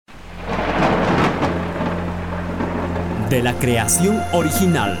De la creación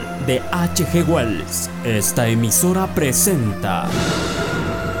original de H.G. Wells, esta emisora presenta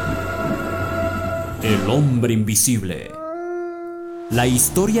El hombre invisible. La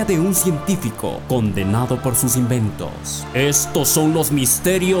historia de un científico condenado por sus inventos. Estos son los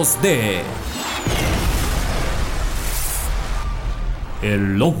misterios de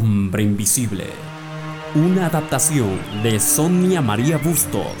El hombre invisible. Una adaptación de Sonia María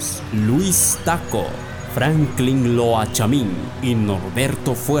Bustos, Luis Taco, Franklin Loachamín y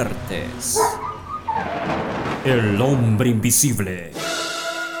Norberto Fuertes. El hombre invisible.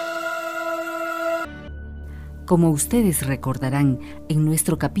 Como ustedes recordarán, en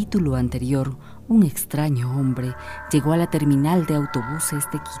nuestro capítulo anterior, un extraño hombre llegó a la terminal de autobuses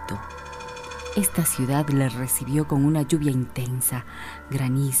de Quito. Esta ciudad le recibió con una lluvia intensa,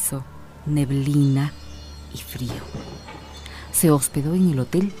 granizo, neblina y frío. Se hospedó en el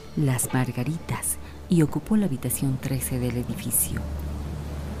hotel Las Margaritas y ocupó la habitación 13 del edificio.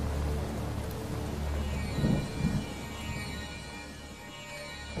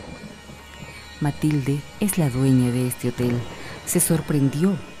 Matilde es la dueña de este hotel. Se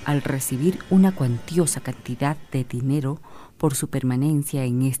sorprendió al recibir una cuantiosa cantidad de dinero por su permanencia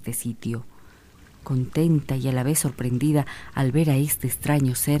en este sitio. Contenta y a la vez sorprendida al ver a este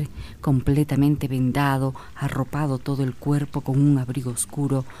extraño ser completamente vendado, arropado todo el cuerpo con un abrigo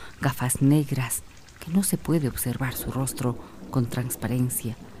oscuro, gafas negras, que no se puede observar su rostro con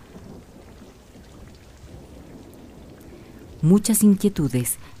transparencia. Muchas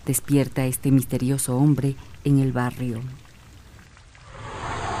inquietudes despierta este misterioso hombre en el barrio.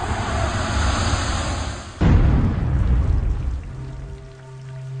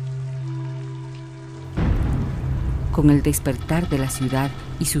 Con el despertar de la ciudad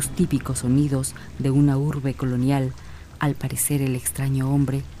y sus típicos sonidos de una urbe colonial, al parecer el extraño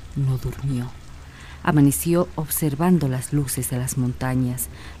hombre no durmió. Amaneció observando las luces de las montañas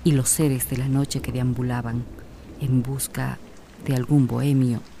y los seres de la noche que deambulaban en busca de algún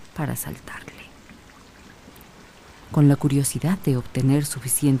bohemio para asaltarle. Con la curiosidad de obtener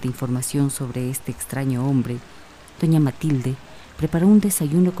suficiente información sobre este extraño hombre, doña Matilde preparó un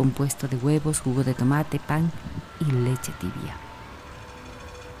desayuno compuesto de huevos, jugo de tomate, pan y leche tibia.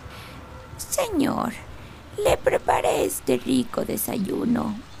 Señor, le preparé este rico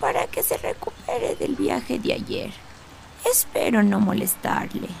desayuno para que se recupere del viaje de ayer. Espero no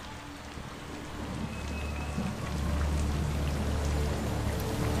molestarle.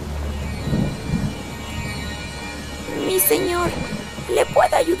 Mi señor, ¿le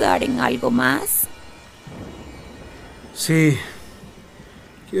puedo ayudar en algo más? Sí.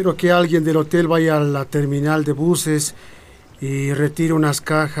 Quiero que alguien del hotel vaya a la terminal de buses y retire unas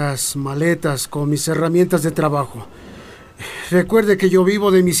cajas, maletas con mis herramientas de trabajo. Recuerde que yo vivo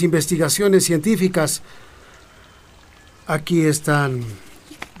de mis investigaciones científicas. Aquí están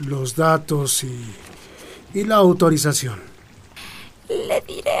los datos y la autorización. Le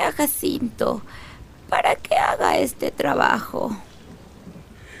diré a Jacinto para que haga este trabajo.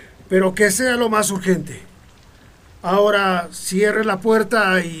 Pero que sea lo más urgente. Ahora cierre la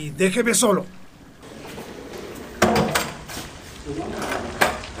puerta y déjeme solo.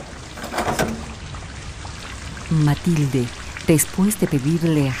 Matilde, después de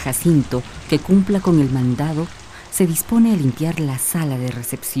pedirle a Jacinto que cumpla con el mandado, se dispone a limpiar la sala de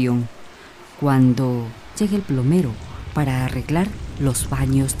recepción, cuando llega el plomero para arreglar los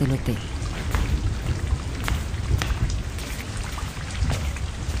baños del hotel.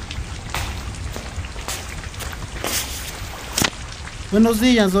 Buenos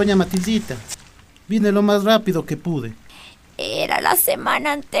días, doña Matildita. Vine lo más rápido que pude. Era la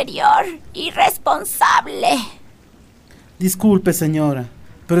semana anterior, irresponsable. Disculpe, señora,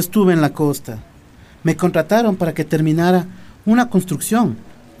 pero estuve en la costa. Me contrataron para que terminara una construcción.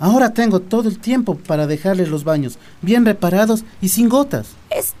 Ahora tengo todo el tiempo para dejarles los baños bien reparados y sin gotas.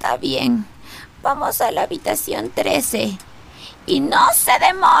 Está bien. Vamos a la habitación 13. Y no se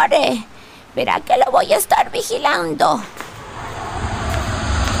demore. Verá que lo voy a estar vigilando.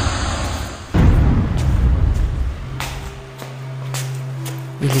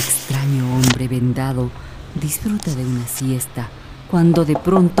 El extraño hombre vendado disfruta de una siesta cuando de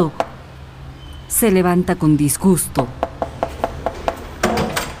pronto se levanta con disgusto.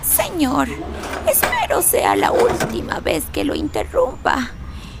 Señor, espero sea la última vez que lo interrumpa.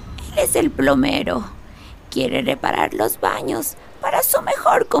 Él es el plomero. Quiere reparar los baños para su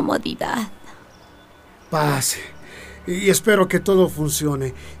mejor comodidad. Pase. Y espero que todo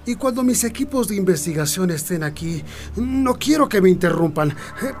funcione. Y cuando mis equipos de investigación estén aquí, no quiero que me interrumpan.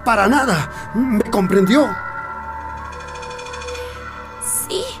 Para nada. ¿Me comprendió?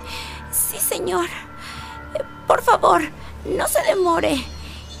 Sí, señor. Por favor, No se demore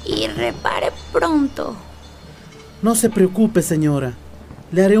y repare pronto. No se preocupe, señora.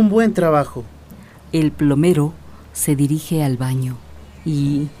 Le haré un buen trabajo. El plomero se dirige al baño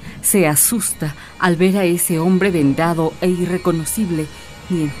y se asusta al ver a ese hombre vendado e irreconocible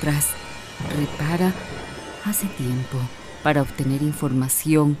mientras repara. Hace tiempo para obtener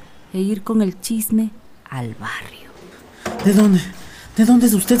información e ir con el chisme al barrio. ¿De dónde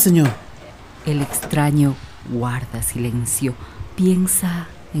es usted, señor? El extraño guarda silencio, piensa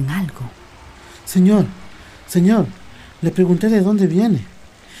en algo. Señor, le pregunté de dónde viene.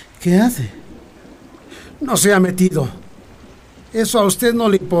 ¿Qué hace? No se ha metido. Eso a usted no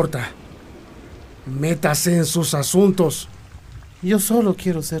le importa. Métase en sus asuntos. Yo solo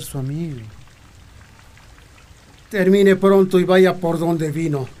quiero ser su amigo. Termine pronto y vaya por donde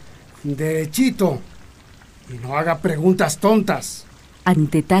vino. Derechito. Y no haga preguntas tontas.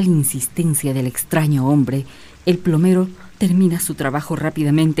 Ante tal insistencia del extraño hombre, el plomero termina su trabajo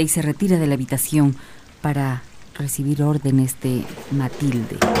rápidamente y se retira de la habitación para recibir órdenes de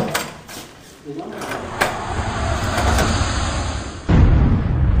Matilde.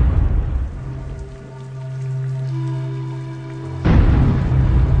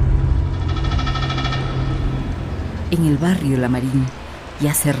 En el barrio La Marín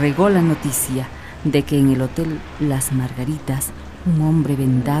ya se regó la noticia de que en el hotel Las Margaritas un hombre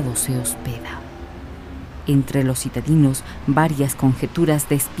vendado se hospeda. Entre los citadinos, varias conjeturas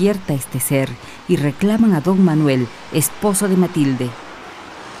despierta este ser y reclaman a don Manuel, esposo de Matilde.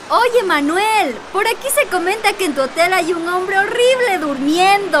 Oye, Manuel, por aquí se comenta que en tu hotel hay un hombre horrible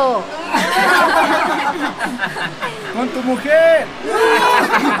durmiendo. ¡Con tu mujer!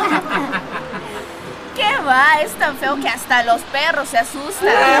 ¿Qué va? Es tan feo que hasta los perros se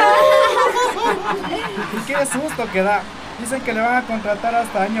asustan. ¿Y qué susto que da? Dicen que le van a contratar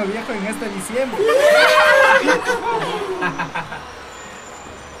hasta año viejo en este diciembre.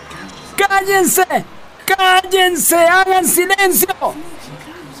 ¡Cállense! ¡Cállense! ¡Hagan silencio!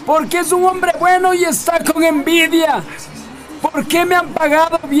 Porque es un hombre bueno y está con envidia. ¿Por qué me han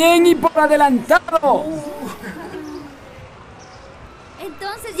pagado bien y por adelantado?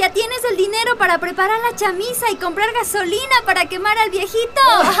 Entonces ya tienes el dinero para preparar la chamisa y comprar gasolina para quemar al viejito.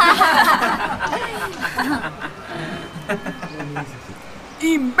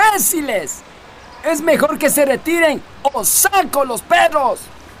 ¡Imbéciles! Es mejor que se retiren o saco los perros.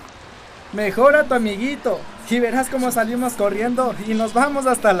 Mejora tu amiguito y verás cómo salimos corriendo y nos vamos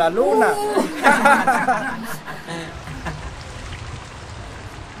hasta la luna.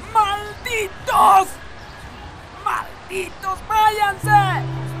 ¡Malditos! ¡Malditos! ¡Váyanse!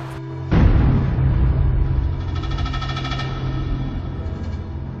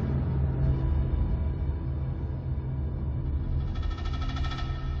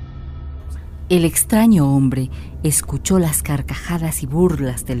 El extraño hombre escuchó las carcajadas y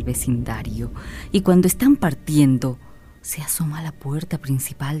burlas del vecindario y cuando están partiendo, se asoma a la puerta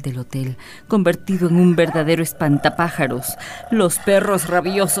principal del hotel, convertido en un verdadero espantapájaros. Los perros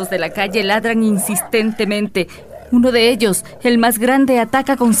rabiosos de la calle ladran insistentemente. Uno de ellos, el más grande,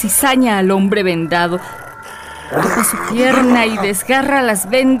 ataca con cizaña al hombre vendado. Toca su pierna y desgarra las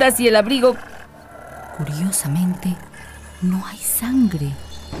vendas y el abrigo. Curiosamente, no hay sangre.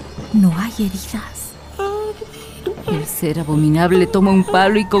 No hay heridas. El ser abominable toma un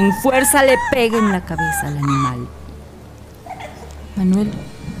palo y con fuerza le pega en la cabeza al animal. Manuel,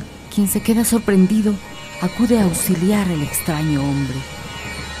 quien se queda sorprendido, acude a auxiliar al extraño hombre.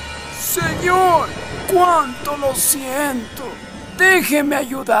 Señor, cuánto lo siento. Déjeme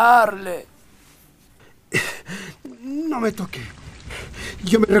ayudarle. No me toque.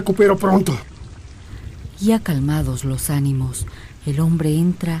 Yo me recupero pronto. Ya calmados los ánimos, el hombre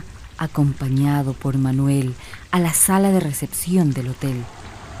entra, acompañado por Manuel, a la sala de recepción del hotel.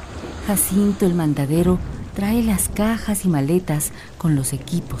 Jacinto, el mandadero, trae las cajas y maletas con los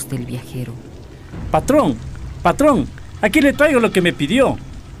equipos del viajero. Patrón, aquí le traigo lo que me pidió.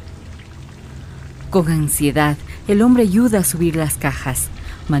 Con ansiedad, el hombre ayuda a subir las cajas.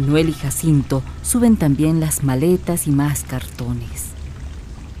 Manuel y Jacinto suben también las maletas y más cartones.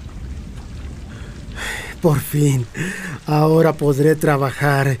 Por fin, ahora podré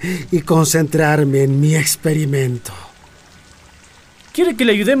trabajar y concentrarme en mi experimento. ¿Quiere que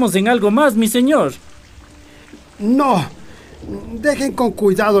le ayudemos en algo más, mi señor? No, dejen con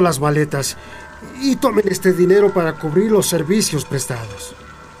cuidado las maletas y tomen este dinero para cubrir los servicios prestados.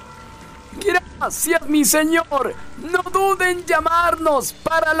 Gracias, mi señor. No duden en llamarnos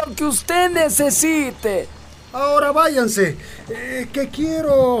para lo que usted necesite. Ahora váyanse, que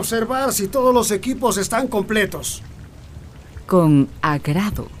quiero observar si todos los equipos están completos. Con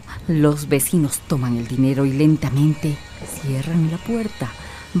agrado, Los vecinos toman el dinero y lentamente cierran la puerta.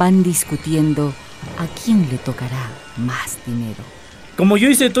 Van discutiendo a quién le tocará más dinero. Como yo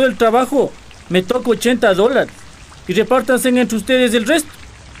hice todo el trabajo, me toca $80 y repártanse entre ustedes el resto.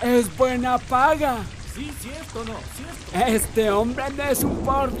 Es buena paga. Sí, cierto, no, cierto. Este hombre no es un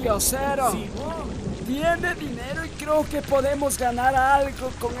pordiosero. Sí, no. Tiene dinero y creo que podemos ganar algo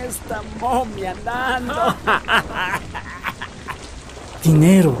con esta momia andando.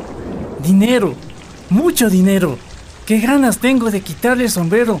 Dinero, mucho dinero. Qué ganas tengo de quitarle el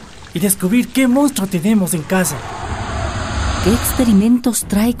sombrero y descubrir qué monstruo tenemos en casa. ¿Qué experimentos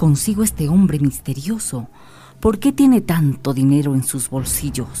trae consigo este hombre misterioso? ¿Por qué tiene tanto dinero en sus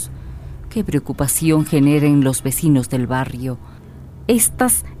bolsillos? ¿Qué preocupación genera en los vecinos del barrio?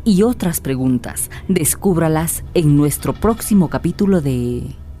 Estas y otras preguntas, descúbralas en nuestro próximo capítulo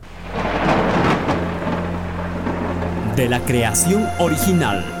de la creación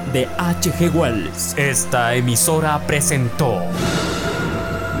original de H.G. Wells. Esta emisora presentó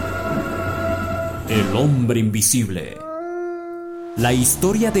El hombre invisible. La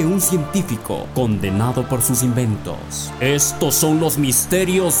historia de un científico condenado por sus inventos. Estos son los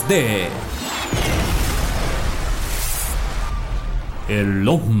misterios de El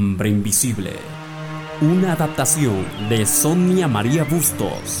hombre invisible. Una adaptación de Sonia María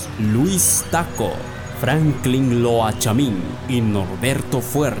Bustos, Luis Taco, Franklin Loachamín y Norberto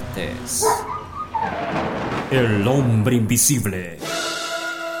Fuertes. El hombre invisible.